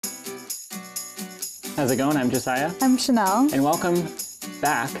How's it going? I'm Josiah. I'm Chanel. And welcome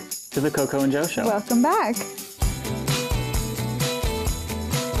back to the Coco and Joe Show. Welcome back.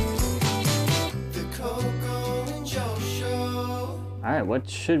 The Coco and Joe Show. All right, what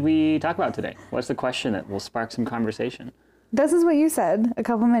should we talk about today? What's the question that will spark some conversation? This is what you said a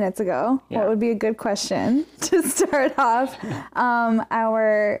couple minutes ago. Yeah. What would be a good question to start off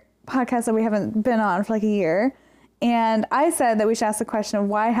our podcast that we haven't been on for like a year? And I said that we should ask the question of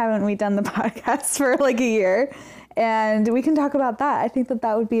why haven't we done the podcast for like a year? And we can talk about that. I think that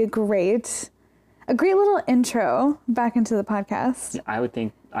that would be a great little intro back into the podcast. I would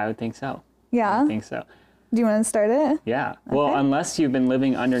think so. Yeah? I think so. Do you want to start it? Yeah. Well, unless you've been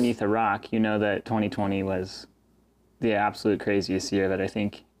living underneath a rock, you know that 2020 was the absolute craziest year that I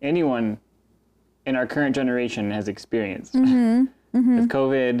think anyone in our current generation has experienced. With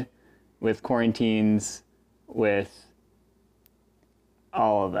COVID, with quarantines, with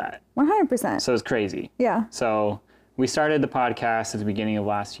all of that. 100%. So it's crazy. Yeah. So we started the podcast at the beginning of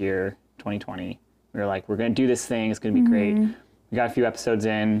last year, 2020. We were like, we're going to do this thing. It's going to be great. We got a few episodes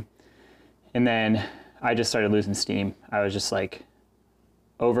in, and then I just started losing steam. I was just like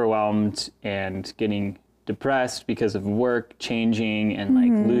overwhelmed and getting depressed because of work changing and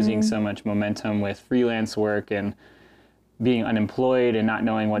like losing so much momentum with freelance work and being unemployed and not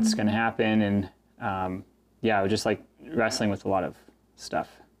knowing what's going to happen. And I was just like wrestling with a lot of stuff.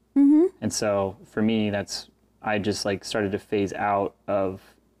 And so for me, I just like started to phase out of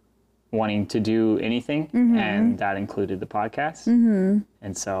wanting to do anything. And that included the podcast.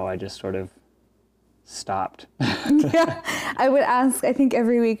 And so I just sort of stopped. Yeah. I would ask, I think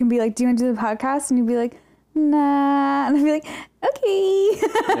every week and be like, do you want to do the podcast? And you'd be like, nah. And I'd be like, okay.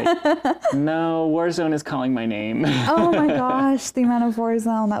 No, Warzone is calling my name. Oh my gosh, the amount of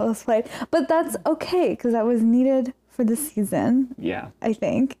Warzone that was played. But that's okay, because that was needed for the season. Yeah. I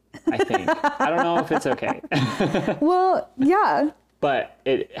think. I don't know if it's okay. Well, yeah. But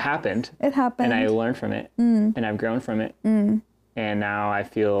it happened. It happened. And I learned from it. And I've grown from it. And now I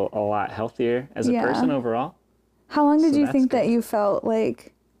feel a lot healthier as a person overall. How long did So you that's think good. that you felt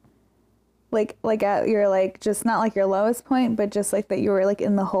like at your like just not like your lowest point, but just like that you were like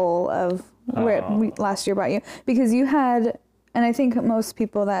in the hole of where last year brought you? Because you had, and I think most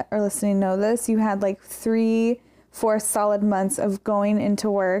people that are listening know this, you had like 3-4 solid months of going into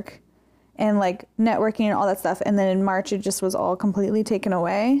work and like networking and all that stuff, and then in March it just was all completely taken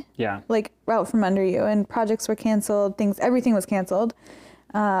away, Yeah. like out from under you, and projects were canceled, everything was canceled.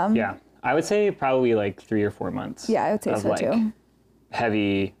 Yeah. I would say probably like 3 or 4 months. Yeah, I would say of so like too.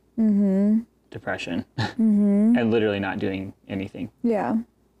 heavy depression and literally not doing anything Yeah.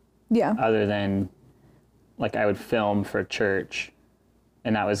 other than like I would film for church,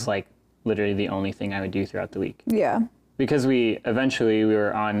 and that was like literally the only thing I would do throughout the week. Yeah. Because we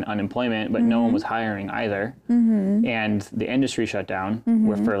were on unemployment, but no one was hiring either. And the industry shut down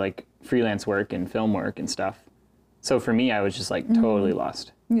for like freelance work and film work and stuff. So for me, I was just like totally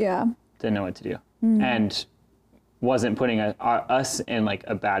lost. Yeah. Didn't know what to do. And wasn't putting us in like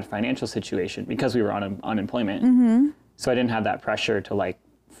a bad financial situation because we were on unemployment. So I didn't have that pressure to like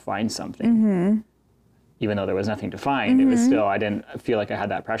find something. Even though there was nothing to find, it was still, I didn't feel like I had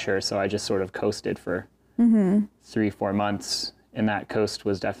that pressure. So I just sort of coasted for 3-4 months, and that coast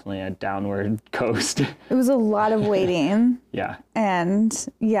was definitely a downward coast. It was a lot of waiting. Yeah. And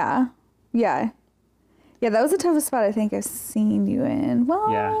yeah, that was the toughest spot I think I've seen you in.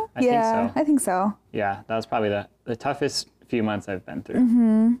 Well, Yeah, I think so. I think so. Yeah, that was probably the toughest few months I've been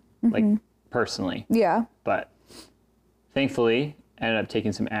through, like personally. Yeah. But thankfully, I ended up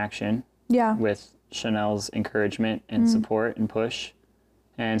taking some action Yeah. with Chanel's encouragement and support and push,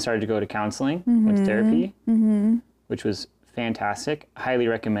 and started to go to counseling, went to therapy, which was fantastic. Highly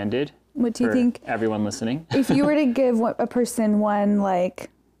recommended. What do you for think, everyone listening? if you were to give a person one, like,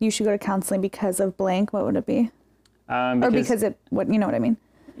 you should go to counseling because of blank, what would it be? Or because you know what I mean?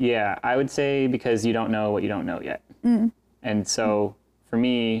 Yeah, I would say because you don't know what you don't know yet. And so for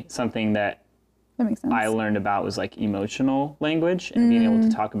me, something that That makes sense. I learned about was like emotional language and being able to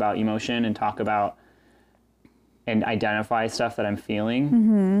talk about emotion and talk about and identify stuff that I'm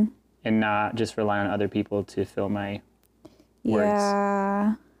feeling and not just rely on other people to fill my words.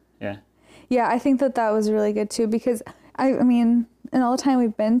 Yeah. Yeah. Yeah, I think that was really good too, because I mean, in all the time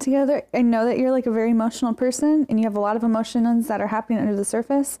we've been together, I know that you're like a very emotional person and you have a lot of emotions that are happening under the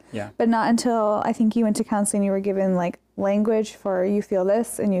surface. Yeah. But not until I think you went to counseling, you were given like language for you feel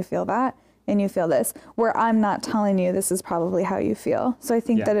this and you feel that and you feel this, where I'm not telling you this is probably how you feel. So I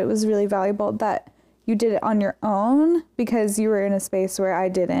think that it was really valuable that you did it on your own, because you were in a space where I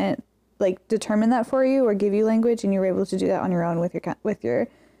didn't like determine that for you or give you language, and you were able to do that on your own with your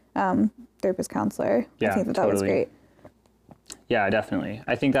therapist counselor. Yeah, I think that was totally. great. Yeah, definitely.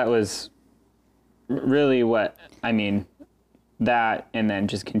 I think that was really what, I mean, that and then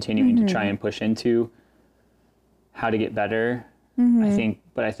just continuing to try and push into how to get better.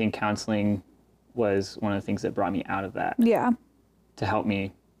 I think counseling was one of the things that brought me out of that Yeah. to help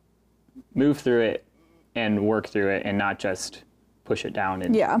me move through it and work through it and not just push it down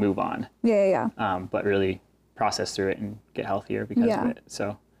and Yeah. move on, Yeah. but really process through it and get healthier because Yeah. of it. So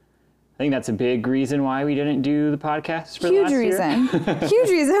I think that's a big reason why we didn't do the podcast for Huge last year. reason. Huge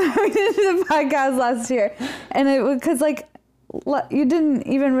reason why we did the podcast last year. And it was because like you didn't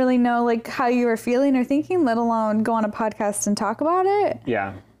even really know like how you were feeling or thinking, let alone go on a podcast and talk about it.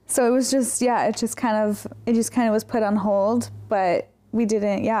 Yeah. So it was just, it just kind of was put on hold, but we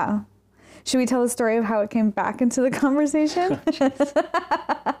didn't, Should we tell the story of how it came back into the conversation?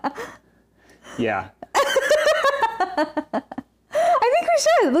 Yeah. I think we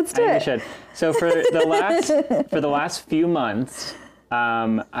should. Let's do I it. think we should. So for the last few months,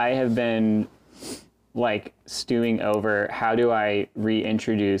 I have been like stewing over how do I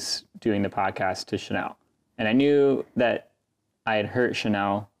reintroduce doing the podcast to Chanel. And I knew that I had hurt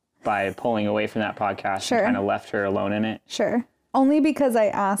Chanel by pulling away from that podcast Sure. and kind of left her alone in it. Sure. Only because I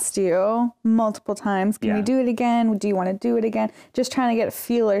asked you multiple times, can we Yeah. do it again? Do you want to do it again? Just trying to get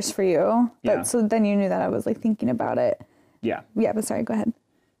feelers for you. But Yeah. so then you knew that I was like thinking about it. Yeah. Yeah, but sorry, go ahead.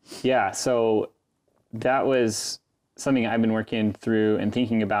 Yeah. So that was something I've been working through and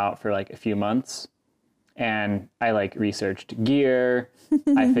thinking about for like a few months. And I like researched gear.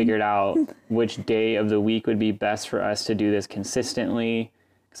 I figured out which day of the week would be best for us to do this consistently.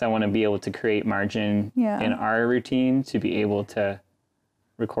 Because I want to be able to create margin Yeah. in our routine to be able to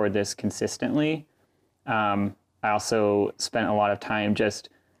record this consistently. I also spent a lot of time just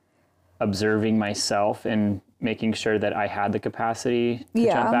observing myself and making sure that I had the capacity to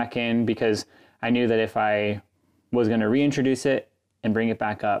Yeah. jump back in, because I knew that if I was going to reintroduce it and bring it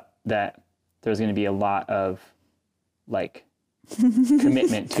back up, that there was going to be a lot of like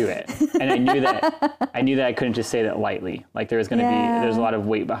commitment to it. And I knew that I couldn't just say that lightly. Like there was going to there's a lot of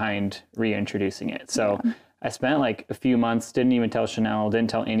weight behind reintroducing it. So I spent like a few months, didn't even tell Chanel, didn't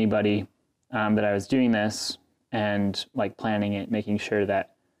tell anybody that I was doing this, and like planning it, making sure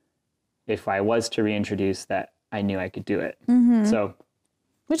that if I was to reintroduce that I knew I could do it. So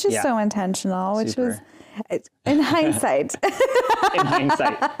Which is Yeah. so intentional, which was, Super. in hindsight, in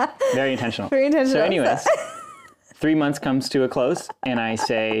hindsight, very intentional. very intentional. So anyways, 3 months comes to a close and I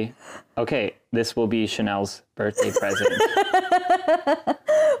say, okay, this will be Chanel's birthday present.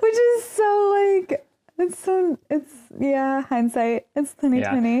 Which is so like, hindsight. It's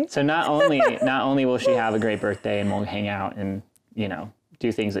 2020. Yeah. So not only will she have a great birthday and we'll hang out and,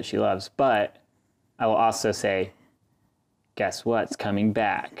 do things that she loves, but I will also say, guess what's coming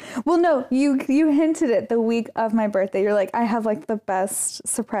back? Well, no, you hinted it the week of my birthday. You're like, I have like the best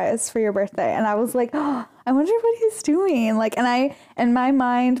surprise for your birthday. And I was like, oh, I wonder what he's doing. Like, and my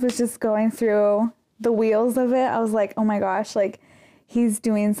mind was just going through the wheels of it. I was like, oh my gosh, like he's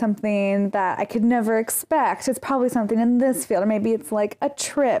doing something that I could never expect. It's probably something in this field, or maybe it's like a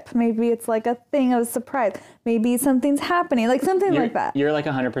trip. Maybe it's like a thing of surprise. Maybe something's happening, like something like that. You're like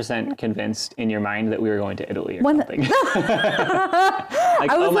 100% convinced in your mind that we were going to Italy or something. Like,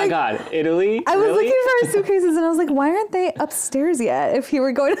 oh my like- God, Italy? I was Really? looking for our suitcases and I was like, why aren't they upstairs yet if he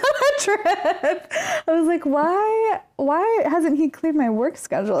were going on a trip? I was like, why hasn't he cleared my work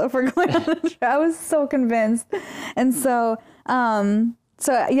schedule if we're going on a trip? I was so convinced. And so I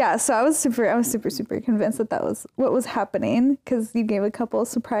was super convinced that was what was happening, because you gave a couple of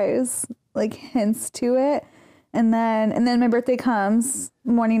surprise like hints to it. And then my birthday comes,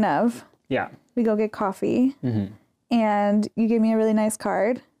 morning of. Yeah. We go get coffee, and you give me a really nice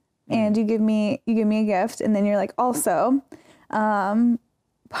card, and you give me a gift, and then you're like, also,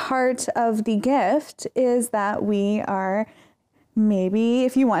 part of the gift is that we are, maybe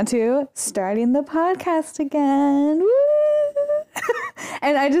if you want to, starting the podcast again. Woo!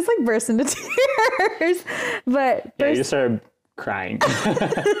 And I just like burst into tears, but Yeah, you just started crying.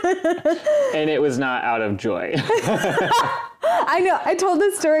 And it was not out of joy. I know. I told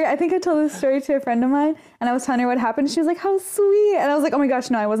this story. I think I told this story to a friend of mine, and I was telling her what happened. She was like, "How sweet!" And I was like, "Oh my gosh,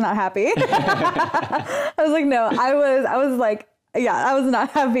 no, I was not happy." I was like, "No, I was like, yeah, I was not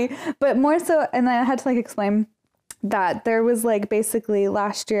happy." But more so, and then I had to like explain that there was like basically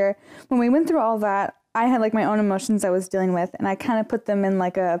last year when we went through all that, I had like my own emotions I was dealing with, and I kind of put them in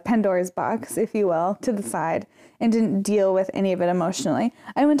like a Pandora's box, if you will, to the side, and didn't deal with any of it emotionally.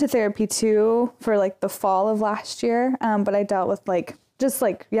 I went to therapy too for like the fall of last year, but I dealt with like just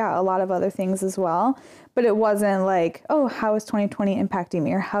like, yeah, a lot of other things as well. But it wasn't like, oh, how is 2020 impacting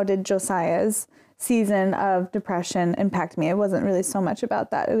me? Or how did Josiah's season of depression impact me? It wasn't really so much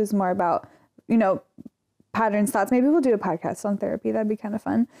about that. It was more about, you know, patterns, thoughts. Maybe we'll do a podcast on therapy. That'd be kind of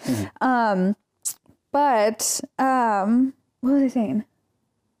fun. But what was I saying?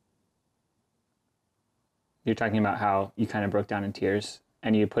 You're talking about how you kind of broke down in tears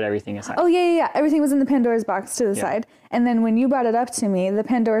and you put everything aside. Oh, yeah. Everything was in the Pandora's box to the Yeah. side. And then when you brought it up to me, the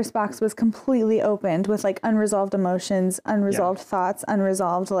Pandora's box was completely opened with like unresolved emotions, unresolved thoughts,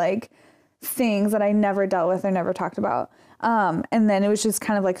 unresolved like things that I never dealt with or never talked about. And then it was just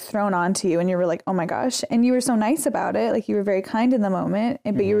kind of like thrown onto you and you were like, oh my gosh. And you were so nice about it. Like you were very kind in the moment,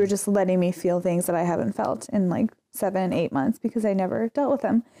 but you were just letting me feel things that I haven't felt in like 7-8 months because I never dealt with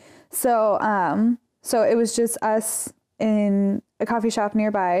them. So it was just us in a coffee shop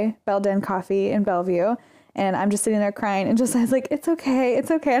nearby, Belden Coffee in Bellevue. And I'm just sitting there crying and just I was like, it's okay.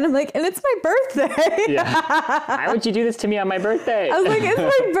 And I'm like, and it's my birthday. Yeah. Why would you do this to me on my birthday? I was like, it's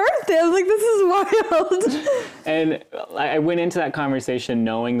my birthday. I was like, this is wild. And I went into that conversation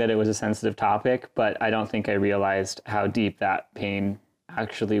knowing that it was a sensitive topic, but I don't think I realized how deep that pain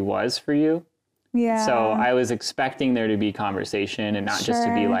actually was for you. Yeah. So I was expecting there to be conversation and not just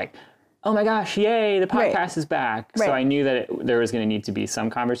to be Sure. like, oh my gosh, yay, the podcast is back. So Right. I knew that there was going to need to be some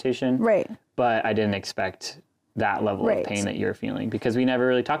conversation, Right. but I didn't expect that level Right. of pain that you're feeling because we never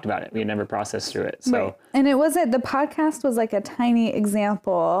really talked about it. We had never processed through it. So Right. And it wasn't, the podcast was like a tiny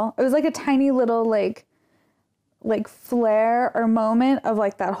example. It was like a tiny little like flare or moment of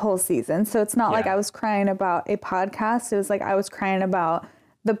like that whole season. So it's not like Yeah. I was crying about a podcast. It was like I was crying about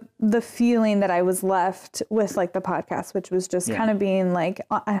the feeling that I was left with like the podcast, which was just kind of being like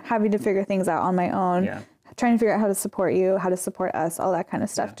having to figure things out on my own, trying to figure out how to support you, how to support us, all that kind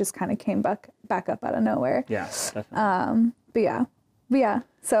of stuff just kind of came back up out of nowhere. yeah, definitely. But yeah.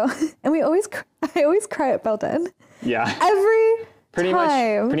 So, and I always cry at Belden. Yeah. Every Pretty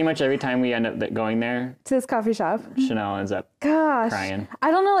time much every time we end up going there, to this coffee shop. Chanel ends up Gosh, crying.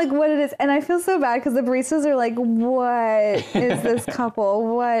 I don't know like what it is, and I feel so bad because the baristas are like, "What is this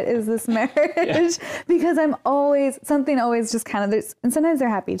couple? What is this marriage?" Because something always just kind of there's, and sometimes they're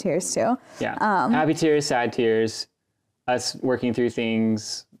happy tears too. Yeah. Happy tears, sad tears, us working through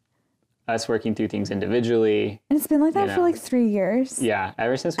things individually. And it's been like that You for know. like 3 years. Yeah,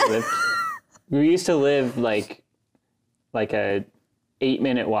 ever since we lived, we used to live like a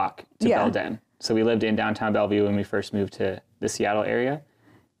 8-minute walk to Yeah. Belden. So we lived in downtown Bellevue when we first moved to the Seattle area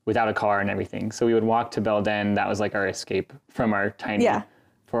without a car and everything. So we would walk to Belden. That was like our escape from our tiny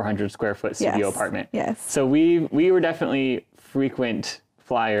 400 square foot studio apartment. Yes. So we were definitely frequent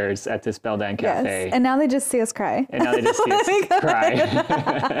flyers at this Belden cafe. Yes. And now they just see us cry. And now they just see us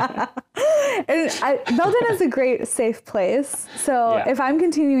cry. And Belden is a great safe place. So Yeah. if I'm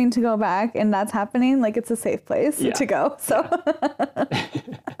continuing to go back and that's happening, like it's a safe place to go. So,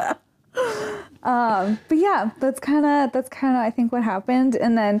 but yeah, that's kind of I think what happened.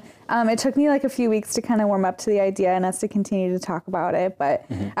 And then it took me like a few weeks to kind of warm up to the idea and us to continue to talk about it. But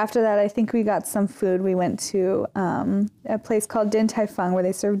after that, I think we got some food. We went to a place called Din Tai Fung where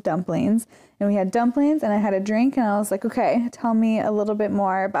they serve dumplings. And we had dumplings and I had a drink and I was like, okay, tell me a little bit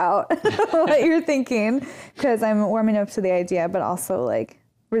more about what you're thinking because I'm warming up to the idea, but also like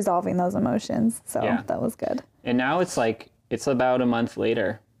resolving those emotions. So that was good. And now it's about a month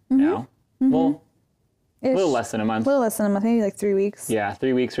later now. Well, a little less than a month. A little less than a month, maybe like 3 weeks. Yeah,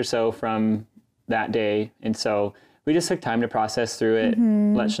 3 weeks or so from that day. And so we just took time to process through it,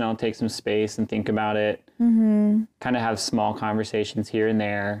 let Chanel take some space and think about it, kind of have small conversations here and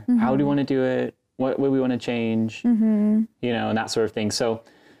there. How do we want to do it? What would we want to change? You know, and that sort of thing. So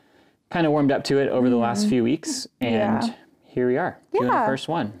kind of warmed up to it over the last few weeks. And here we are doing the first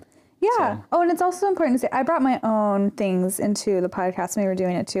one. Yeah. So. Oh, and it's also important to say, I brought my own things into the podcast when we were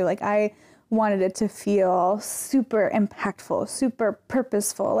doing it too. Like I wanted it to feel super impactful, super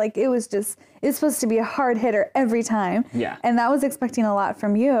purposeful. Like it's supposed to be a hard hitter every time. Yeah. And that was expecting a lot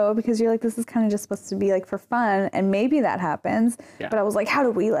from you because you're like, this is kind of just supposed to be like for fun. And maybe that happens. Yeah. But I was like, how do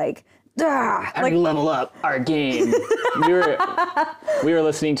we like, How do we level up our game? we were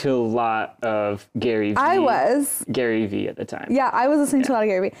listening to a lot of Gary V. I was. Gary V at the time. Yeah, I was listening to a lot of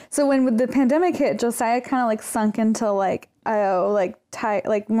Gary Vee. So when the pandemic hit, Josiah kind of like sunk into like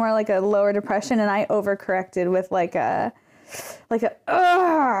more like a lower depression, and I overcorrected with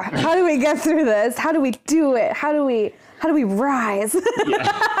how do we get through this? How do we do it? How do we rise?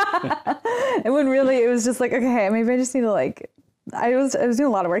 And when really it was just like, okay, maybe I just need to like I was doing a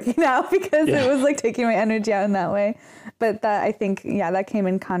lot of working out because it was like taking my energy out in that way. But that, I think, that came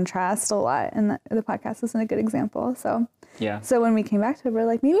in contrast a lot. And the podcast wasn't a good example. So, so when we came back to it, we're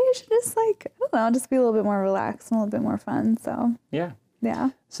like, maybe we should just like, I don't know, just be a little bit more relaxed and a little bit more fun. So, yeah.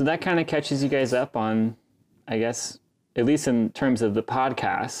 So that kind of catches you guys up on, I guess, at least in terms of the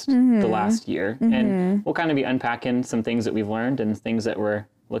podcast, the last year. And we'll kind of be unpacking some things that we've learned and things that we're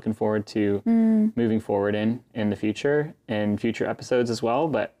looking forward to moving forward in the future and future episodes as well.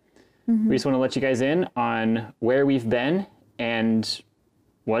 But we just want to let you guys in on where we've been and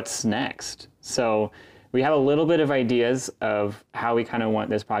what's next. So we have a little bit of ideas of how we kind of want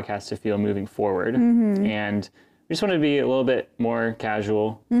this podcast to feel moving forward. And we just want to be a little bit more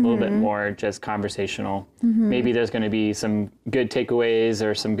casual, a little bit more just conversational. Maybe there's going to be some good takeaways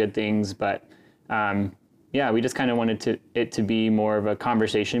or some good things, but we just kind of wanted it to be more of a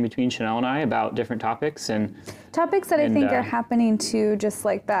conversation between Chanel and I about different topics and topics that I think are happening too, just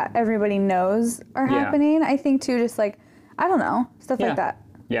like that everybody knows are happening. I think too, just like, I don't know, stuff like that.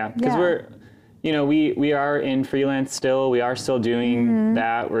 Yeah, because we're, we are in freelance still. We are still doing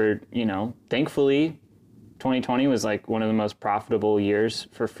that. We're, thankfully, 2020 was like one of the most profitable years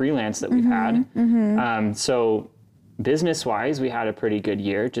for freelance that we've had. So business-wise, we had a pretty good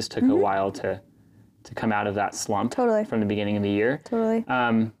year. It just took a while to come out of that slump from the beginning of the year.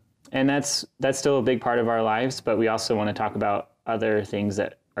 And that's still a big part of our lives, but we also want to talk about other things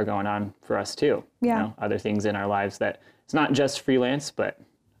that are going on for us too. Other things in our lives that it's not just freelance, but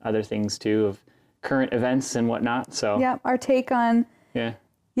other things too of current events and whatnot. So our take on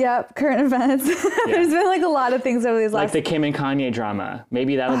current events. There's been like a lot of things over these last... Like the Kim and Kanye drama.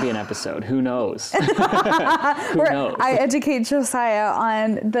 Maybe that'll be an episode. Who knows? Who knows? I educate Josiah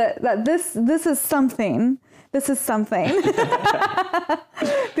on that this is something. This is something.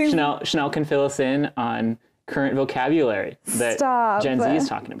 Chanel can fill us in on current vocabulary that Gen Z is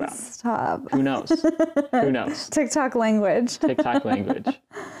talking about. Who knows? Who knows? TikTok language.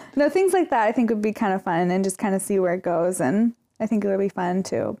 No, things like that I think would be kind of fun and just kind of see where it goes, and I think it would be fun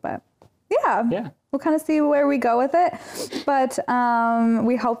too. But we'll kind of see where we go with it. But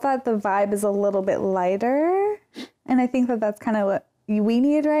we hope that the vibe is a little bit lighter, and I think that that's kind of what we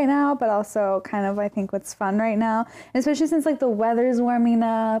need right now, but also kind of I think what's fun right now, and especially since like the weather's warming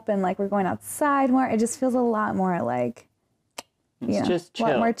up and like we're going outside more. It just feels a lot more like just chill, a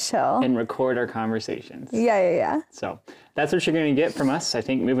lot more chill, and record our conversations. So that's what you're going to get from us, I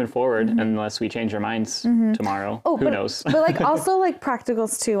think, moving forward, unless we change our minds tomorrow. Who knows? But like also like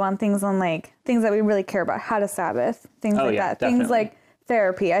practicals too on things that we really care about, how to Sabbath, things like that. Definitely. Things like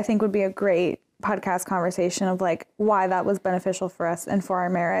therapy, I think would be a great podcast conversation of like why that was beneficial for us and for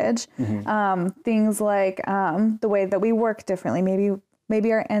our marriage. Things like the way that we work differently, maybe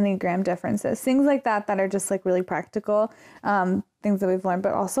our Enneagram differences, things like that are just like really practical, things that we've learned,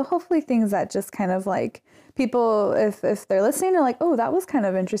 but also hopefully things that just kind of like people, if they're listening, are like, oh, that was kind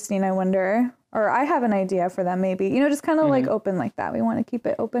of interesting, I wonder, or I have an idea for them maybe, just kind of like open like that. We want to keep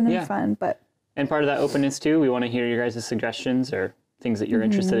it open and fun, and part of that openness too, we want to hear your guys' suggestions or things that you're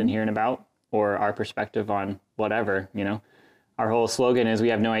interested in hearing about, or our perspective on whatever. Our whole slogan is we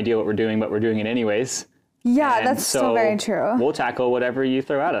have no idea what we're doing, but we're doing it anyways. Yeah, and that's so very true. We'll tackle whatever you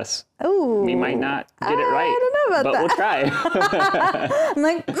throw at us. Oh, we might not get it right. I don't know about that. But we'll try. I'm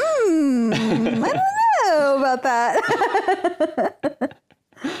like, I don't know about that.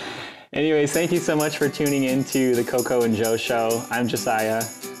 Anyways, thank you so much for tuning in to the Coco and Joe Show. I'm Josiah.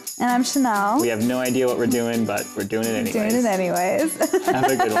 And I'm Chanel. We have no idea what we're doing, but we're doing it anyways.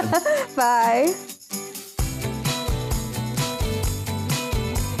 Have a good one. Bye.